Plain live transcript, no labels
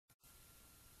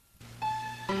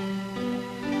We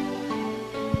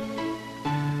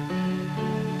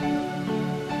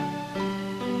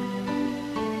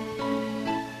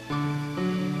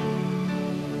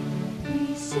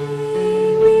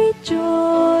sing with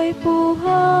joyful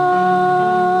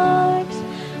hearts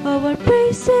our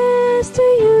praises to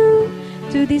you,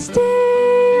 to this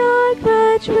day, our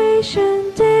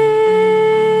graduation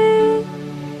day.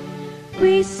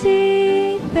 We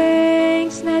sing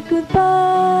thanks, not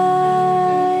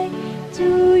goodbye,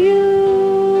 to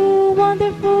you,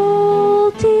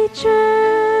 wonderful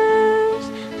teachers,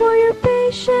 for your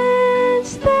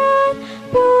patience that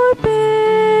forbear,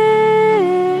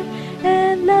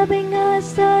 and loving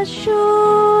us as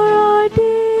sure or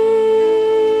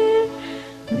dear.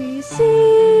 We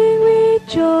sing with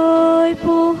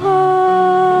joyful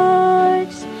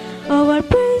hearts our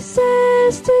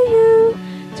praises to you,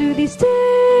 to this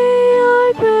day,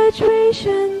 our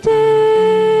graduation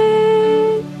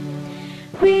day.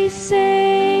 We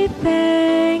say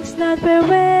thanks, not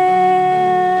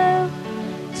farewell,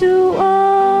 to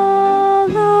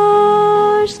all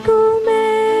our schoolmates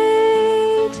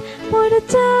for the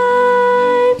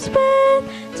time spent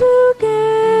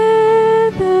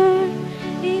together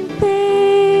in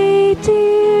play,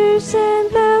 tears,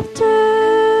 and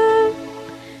laughter.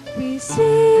 We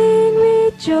sing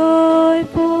with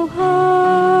joyful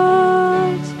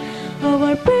hearts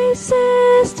our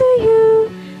praises to you,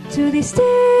 to this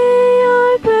day,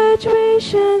 our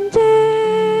graduation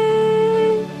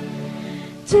day.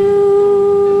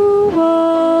 To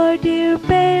our dear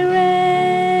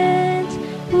parents,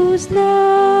 whose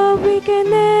love we can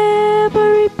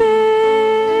never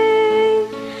repay,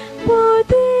 for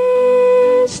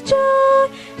this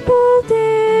joyful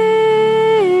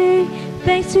day,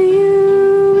 thanks to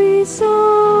you is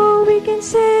all we can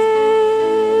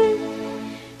say.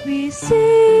 We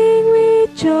sing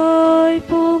with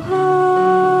joyful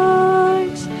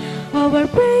hearts our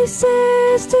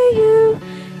praises to you,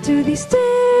 to this day,